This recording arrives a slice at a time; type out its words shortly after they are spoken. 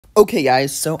Okay,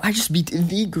 guys, so I just beat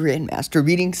the Grandmaster,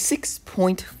 beating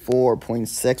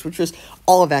 6.4.6, which was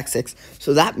all of X6.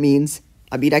 So that means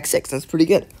I beat X6. That's pretty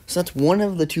good. So that's one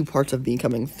of the two parts of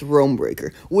becoming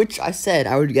Thronebreaker, which I said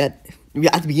I would get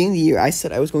at the beginning of the year. I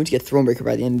said I was going to get Thronebreaker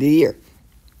by the end of the year.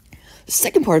 The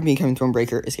second part of becoming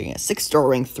Thronebreaker is getting a 6-star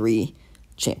rank 3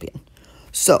 champion.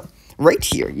 So right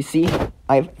here, you see,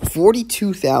 I have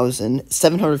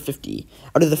 42,750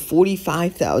 out of the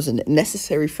 45,000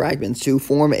 necessary fragments to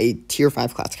form a tier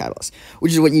 5 class catalyst,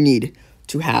 which is what you need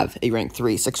to have a rank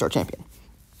 3 6-star champion.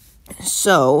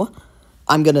 So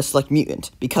I'm going to select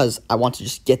Mutant because I want to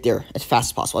just get there as fast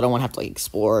as possible. I don't want to have to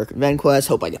explore event quests,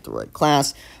 hope I get the right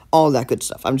class, all that good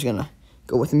stuff. I'm just going to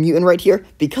go with a Mutant right here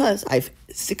because I have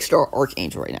 6-star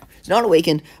Archangel right now. He's not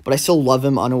awakened, but I still love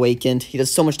him unawakened. He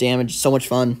does so much damage, so much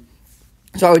fun.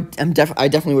 So I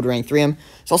definitely would rank 3 him.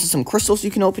 There's also some crystals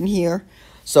you can open here.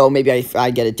 So maybe I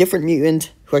get a different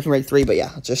mutant who I can rank 3. But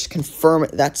yeah, let's just confirm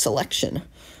that selection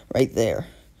right there.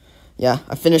 Yeah,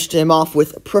 I finished him off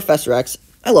with Professor X.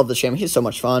 I love this champion. He's so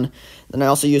much fun. Then I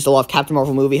also used a lot of Captain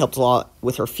Marvel movie. Helped a lot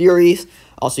with her Furies.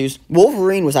 Also used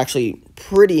Wolverine was actually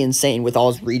pretty insane with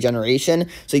all his regeneration.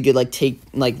 So you could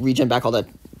regen back all that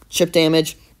chip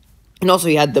damage. And also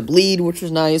he had the bleed, which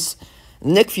was nice.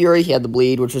 Nick Fury, he had the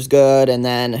bleed, which was good, and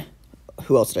then,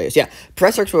 who else did I use? Yeah,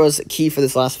 Professor X was key for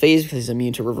this last phase because he's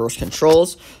immune to reverse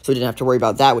controls, so we didn't have to worry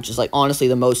about that, which is, honestly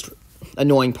the most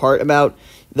annoying part about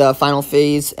the final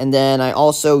phase. And then I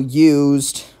also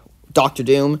used Dr.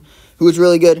 Doom, who was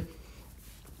really good.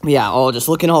 Yeah, just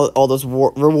looking at all those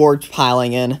rewards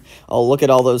piling in. Oh, look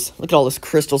at all those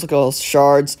crystals, look at all those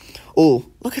shards. Oh,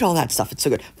 look at all that stuff, it's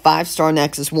so good. 5-star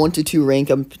Nexus, 1 to 2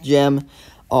 rank up gem.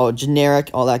 Oh, generic,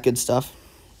 all that good stuff.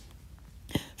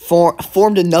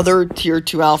 Formed another tier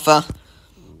 2 alpha.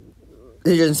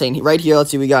 This is insane. Right here,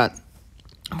 let's see, we got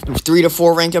 3 to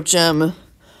 4 rank up gem,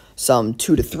 some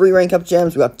 2 to 3 rank up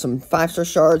gems. We got some 5-star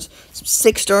shards, some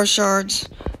 6-star shards.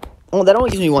 Oh, that only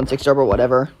gives me 1 6-star, but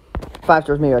whatever. 5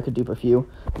 stars, maybe I could dupe a few.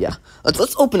 Yeah,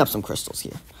 let's open up some crystals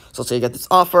here. So let's say you get this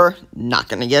offer. Not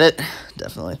gonna get it.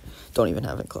 Definitely don't even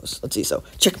have it close. Let's see. So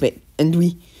checkmate. And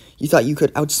you thought you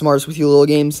could outsmart us with your little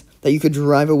games? That you could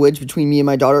drive a wedge between me and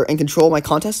my daughter and control my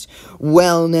contest?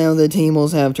 Well, now the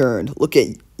tables have turned. Look at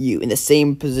you in the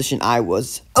same position I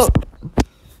was. Oh,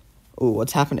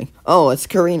 what's happening? Oh, it's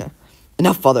Karina.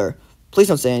 Enough, father. Please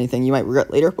don't say anything you might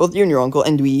regret later. Both you and your uncle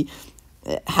and we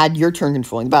had your turn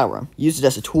controlling the battle room. Used it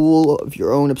as a tool of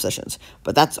your own obsessions.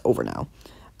 But that's over now.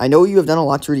 I know you have done a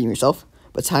lot to redeem yourself,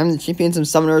 but it's time the champions and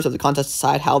summoners of the contest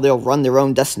decide how they'll run their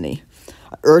own destiny.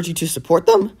 I urge you to support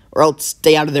them, or else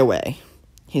stay out of their way.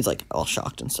 He's, all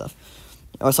shocked and stuff.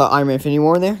 Oh, I saw Iron Man Infinity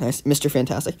War in there. Nice, Mr.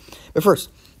 Fantastic. But first,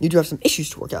 you do have some issues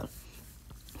to work out.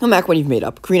 Come back when you've made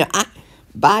up. Karina,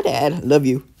 bye, Dad. Love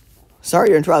you. Sorry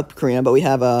to interrupt, Karina, but we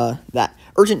have, that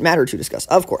urgent matter to discuss.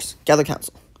 Of course. Gather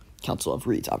council. Council of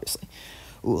Reeds, obviously.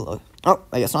 Ooh, oh,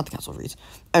 I guess not the Council of Reeds.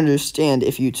 I understand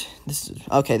if you...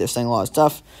 okay, they're saying a lot of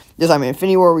stuff. There's Iron Man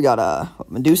Infinity War. We got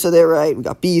Medusa there, right? We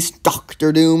got Beast,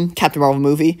 Dr. Doom, Captain Marvel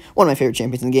movie. One of my favorite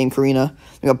champions in the game, Karina.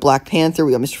 We got Black Panther.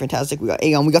 We got Mr. Fantastic. We got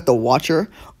Aegon. We got the Watcher,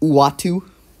 Uatu.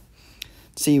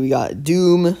 Let's see, we got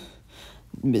Doom,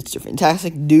 Mr.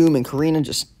 Fantastic, Doom, and Karina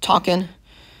just talking.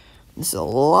 This is a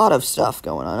lot of stuff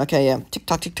going on. Okay, yeah.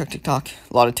 Tick-tock, tick-tock, tick-tock.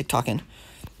 A lot of tick-tocking.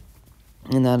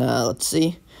 And then, let's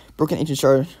see. Broken Ancient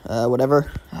Shard,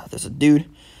 whatever. There's a dude.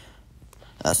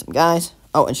 Some guys.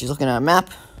 Oh, and she's looking at a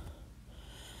map.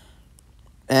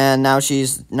 And now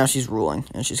she's ruling,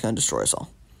 and she's going to destroy us all.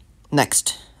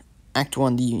 Next. Act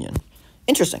 1, the Union.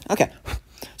 Interesting. Okay.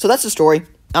 So that's the story.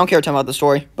 I don't care a ton about the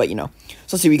story, but So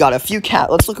let's see. We got a few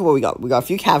let's look at what we got. We got a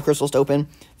few Cav crystals to open.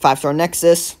 5-star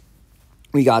Nexus.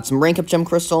 We got some rank up gem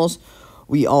crystals.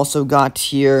 We also got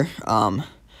here,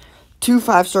 2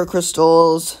 5-star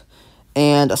crystals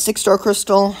and a 6-star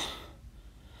crystal.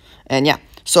 And yeah,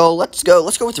 so let's go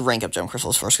with the rank up gem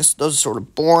crystals first, because those are sort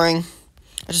of boring.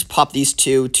 I just popped these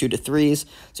 2 to 3s.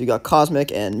 So we got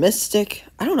Cosmic and Mystic.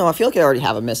 I don't know, I feel like I already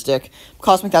have a Mystic.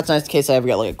 Cosmic, that's nice in case I ever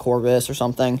get a Corvus or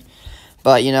something.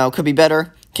 But, could be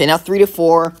better. Okay, now 3 to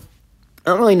 4. I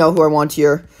don't really know who I want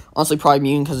here. Honestly, probably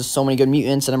Mutant, because there's so many good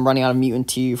Mutants, and I'm running out of Mutant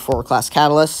T4 class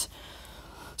Catalysts.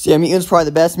 So yeah, Mutant's probably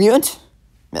the best. Mutant?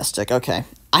 Mystic, okay.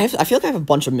 I feel like I have a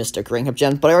bunch of Mystic rank up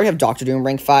gems, but I already have Dr. Doom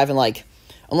rank 5, and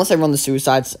unless I run the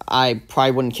Suicides, I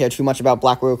probably wouldn't care too much about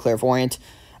Black Widow Clairvoyant.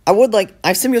 I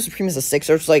have Symbiote Supreme as a 6,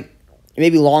 or it's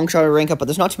maybe Long Shot to rank up, but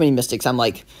there's not too many Mystics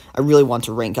I really want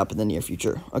to rank up in the near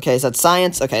future. Okay, so that's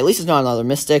Science. Okay, at least it's not another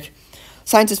Mystic.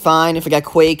 Science is fine. If I got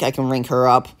Quake, I can rank her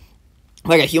up. If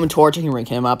I got Human Torch, I can rank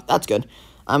him up. That's good.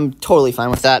 I'm totally fine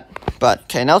with that. But,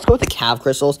 okay, now let's go with the Cav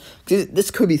Crystals.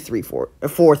 This could be 4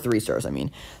 3-stars, I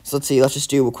mean. So, let's see. Let's just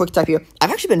do a quick type here.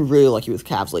 I've actually been really lucky with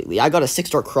Cavs lately. I got a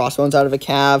 6-star Crossbones out of a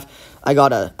Cav. I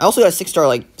also got a 6-star,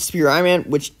 like, Spear Iron Man,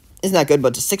 which isn't that good,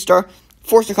 but it's a 6-star.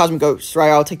 4-star Cosmic Ghost, right?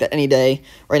 I'll take that any day.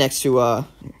 Right next to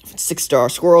 6-star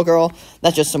Squirrel Girl.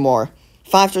 That's just some more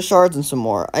 5-star shards and some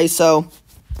more ISO.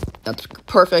 That's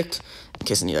perfect. In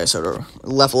case I need ISO to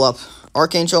level up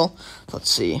Archangel. Let's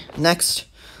see. Next,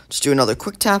 just do another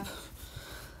quick tap.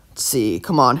 Let's see.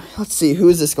 Come on. Let's see. Who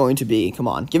is this going to be? Come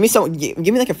on. Give me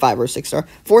like a 5 or a 6-star.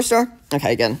 4-star?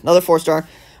 Okay, again. Another 4-star.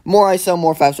 More ISO,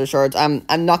 more 5-star shards. I'm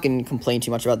not going to complain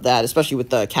too much about that, especially with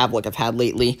the Cav luck I've had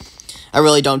lately. I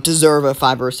really don't deserve a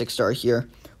 5 or a 6-star here.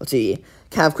 Let's see.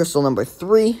 Cav Crystal number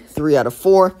 3. 3 out of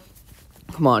 4.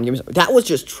 Come on. Give me some. That was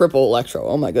just triple Electro.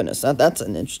 Oh, my goodness. That's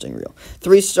an interesting reel.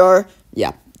 3-star.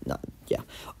 Yeah. Yeah.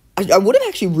 I would have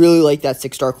actually really liked that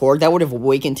 6-star Korg. That would have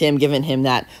awakened him, given him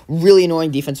that really annoying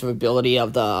defensive ability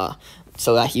of the...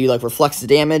 So that he, like, reflects the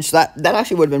damage. So that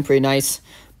actually would have been pretty nice.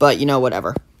 But, you know,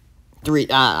 whatever.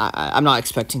 I'm not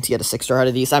expecting to get a 6-star out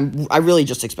of these. I really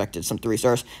just expected some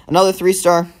 3-stars. Another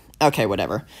 3-star. Okay,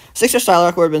 whatever. 6-star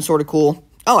Stylark would have been sort of cool.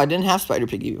 Oh, I didn't have Spider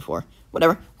Piggy before.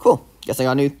 Whatever. Cool. Guess I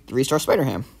got a new 3-star Spider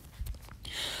Ham.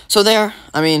 So there.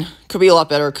 I mean, could be a lot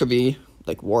better. Could be...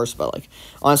 like worse, but like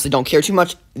honestly don't care too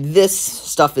much. This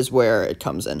stuff is where it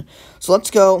comes in. So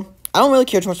let's go. I don't really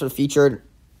care too much for the featured.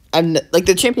 And like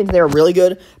the champions there are really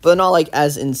good, but they're not like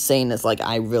as insane as like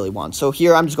I really want. So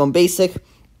here I'm just going basic.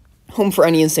 Home for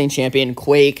any insane champion.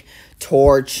 Quake,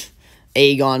 Torch,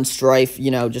 Aegon, Strife, you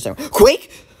know, just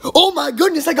Quake? Oh my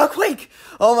goodness, I got Quake!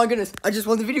 Oh my goodness, I just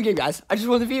won the video game, guys. I just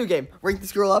won the video game. Rank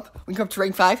this girl up. We can come up to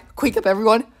rank 5. Quake up,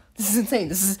 everyone. This is insane.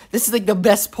 This is like the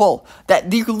best pull.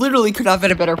 That you literally could not have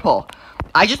been a better pull.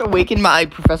 I just awakened my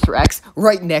Professor X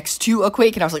right next to a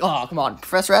Quake, and I was like, oh, come on.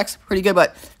 Professor X, pretty good,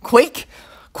 but Quake?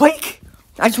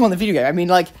 I just won the video game. I mean,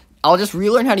 like, I'll just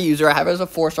relearn how to use her. I have her as a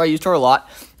 4-star. I used her a lot.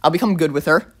 I'll become good with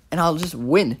her, and I'll just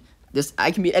win. I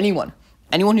can beat anyone.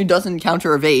 Anyone who doesn't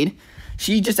counter evade,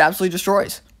 she just absolutely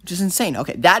destroys. Which is insane.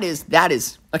 Okay, that is...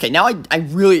 Okay, now I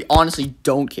really honestly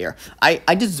don't care.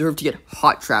 I deserve to get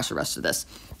hot trash the rest of this.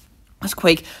 That's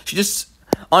Quake. She just...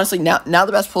 Honestly, now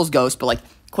the best pull is Ghost, but, like,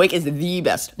 Quake is the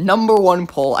best. #1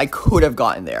 pull I could have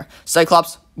gotten there.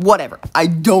 Cyclops, whatever. I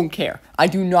don't care. I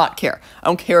do not care. I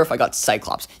don't care if I got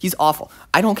Cyclops. He's awful.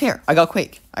 I don't care. I got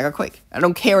Quake. I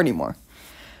don't care anymore.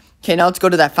 Okay, now let's go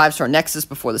to that 5-star Nexus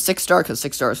before the 6-star, because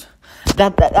 6 stars...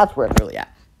 That's where it's really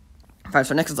at.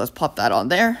 5-star Nexus, let's pop that on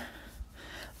there.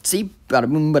 Let's see.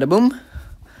 Bada boom, bada boom.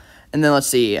 And then let's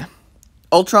see.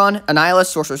 Ultron, Annihilus,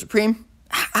 Sorcerer Supreme.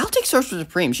 I'll take Sorcerer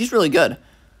Supreme. She's really good.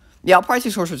 Yeah, I'll probably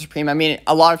take Sorcerer Supreme. I mean,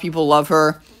 a lot of people love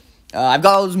her. I've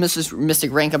got all those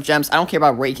Mystic rank up gems. I don't care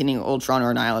about Awakening, Ultron,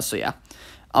 or Annihilus, so yeah.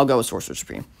 I'll go with Sorcerer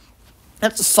Supreme.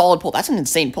 That's a solid pull. That's an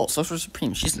insane pull. Sorcerer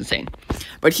Supreme, she's insane.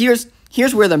 But here's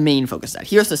where the main focus is at.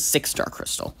 Here's the 6-star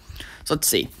crystal. So let's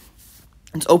see.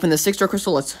 Let's open the 6-star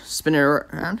crystal. Let's spin it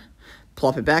around.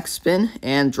 Plop it back, spin,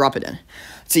 and drop it in.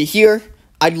 Let's see, here...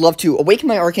 I'd love to awaken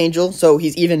my Archangel, so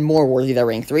he's even more worthy than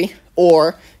rank 3,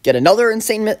 or get another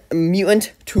insane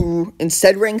mutant to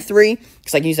instead rank 3,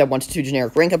 because I can use that 1 to 2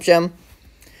 generic rank up gem,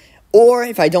 or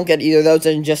if I don't get either of those,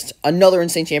 then just another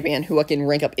insane champion who I can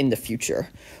rank up in the future,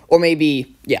 or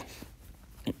maybe, yeah.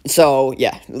 So,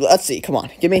 yeah, let's see, come on,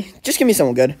 just give me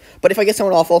someone good, but if I get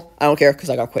someone awful, I don't care,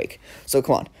 because I got Quake, so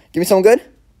come on, give me someone good,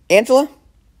 Angela,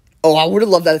 oh, I would have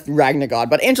loved that Ragnar God,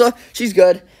 but Angela, she's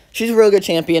good, she's a really good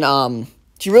champion,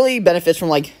 she really benefits from,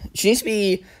 like, she needs to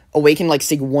be awakened, like,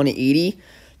 Sig 180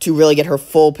 to really get her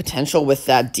full potential with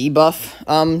that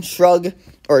debuff, shrug,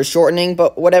 or shortening,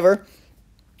 but whatever.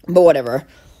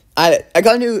 I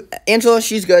got a new, Angela,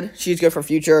 she's good. She's good for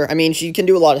future. I mean, she can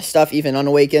do a lot of stuff, even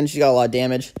unawakened. She's got a lot of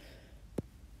damage.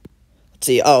 Let's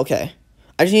see, oh, okay.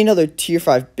 I just need another tier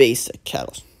 5 basic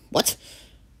Catalyst. What?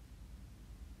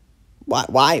 Why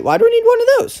do I need one of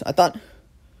those? I thought,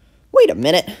 wait a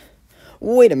minute.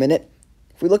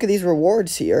 If we look at these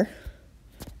rewards here,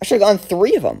 I should have gotten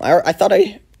 3 of them. I thought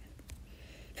wait,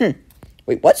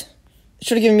 what? It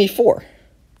should have given me 4.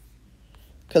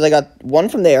 Because I got 1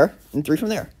 from there and 3 from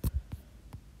there.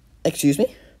 Excuse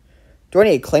me? Do I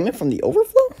need to claim it from the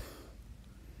overflow?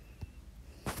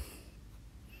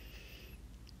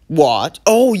 What?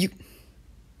 Oh, you...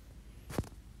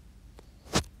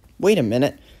 Wait a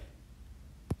minute.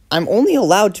 I'm only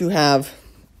allowed to have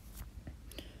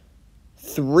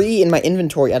 3 in my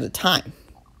inventory at a time.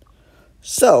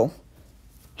 So,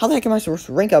 how the heck am I supposed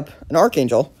to rank up an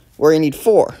Archangel where I need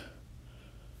 4?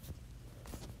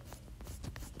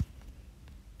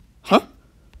 Huh?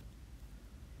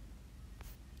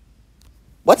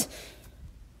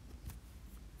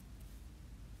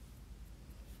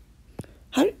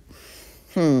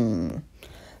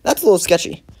 That's a little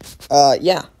sketchy.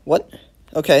 Yeah, what?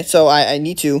 Okay, so I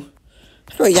need to...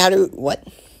 Wait, how do... What?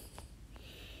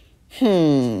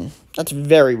 That's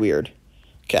very weird.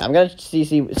 Okay, I'm gonna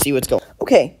see what's going on.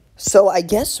 Okay, so I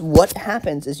guess what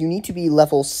happens is you need to be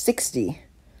level 60.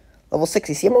 Level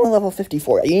 60. See, I'm only level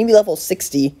 54. You need to be level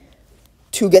 60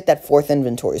 to get that 4th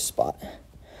inventory spot.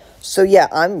 So yeah,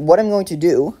 what I'm going to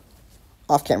do,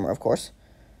 off camera, of course.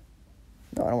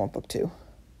 No, I don't want book 2.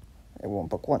 I want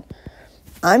book 1.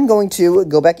 I'm going to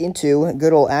go back into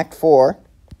good old Act 4.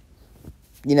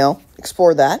 You know,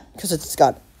 explore that, because it's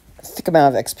got a thick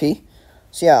amount of XP.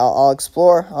 So yeah, I'll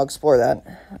explore that.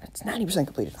 It's 90%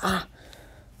 completed.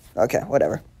 Okay,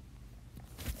 whatever.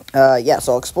 Yeah,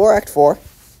 so I'll explore Act 4,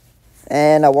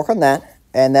 and I'll work on that,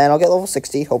 and then I'll get level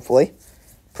 60, hopefully,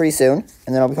 pretty soon,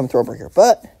 and then I'll become Thronebreaker.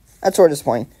 But that's sort of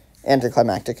disappointing,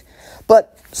 anticlimactic.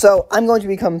 But, so, I'm going to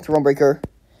become Thronebreaker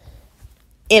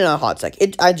in a hot sec.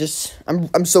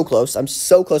 I'm so close. I'm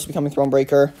so close to becoming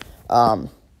Thronebreaker.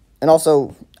 And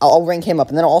also, I'll rank him up,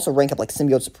 and then I'll also rank up, like,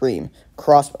 Symbiote Supreme,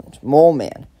 Crossbones, Mole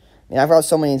Man. I mean, I've got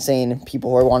so many insane people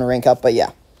who I want to rank up, but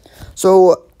yeah.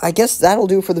 So, I guess that'll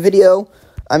do for the video.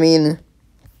 I mean,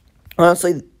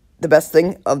 honestly, the best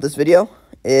thing of this video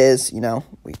is, you know,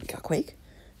 we got Quake.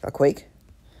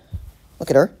 Look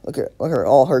at her. Look at her,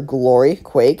 all her glory.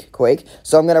 Quake.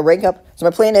 So, I'm going to rank up. So, my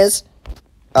plan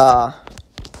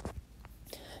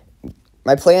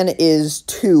is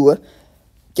to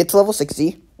get to level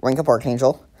 60, rank up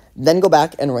Archangel, then go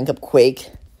back and rank up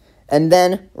Quake, and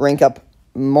then rank up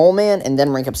Mole Man, and then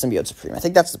rank up Symbiote Supreme. I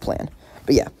think that's the plan.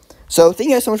 But yeah. So, thank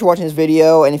you guys so much for watching this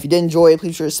video, and if you did enjoy it, please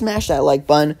be sure to smash that like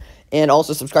button, and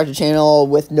also subscribe to the channel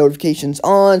with notifications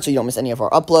on, so you don't miss any of our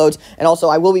uploads. And also,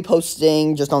 I will be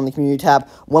posting, just on the community tab,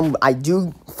 when I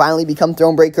do finally become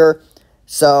Thronebreaker,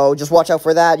 so just watch out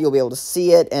for that. You'll be able to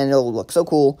see it, and it'll look so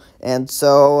cool. And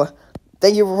so,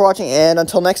 thank you for watching, and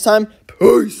until next time,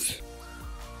 peace!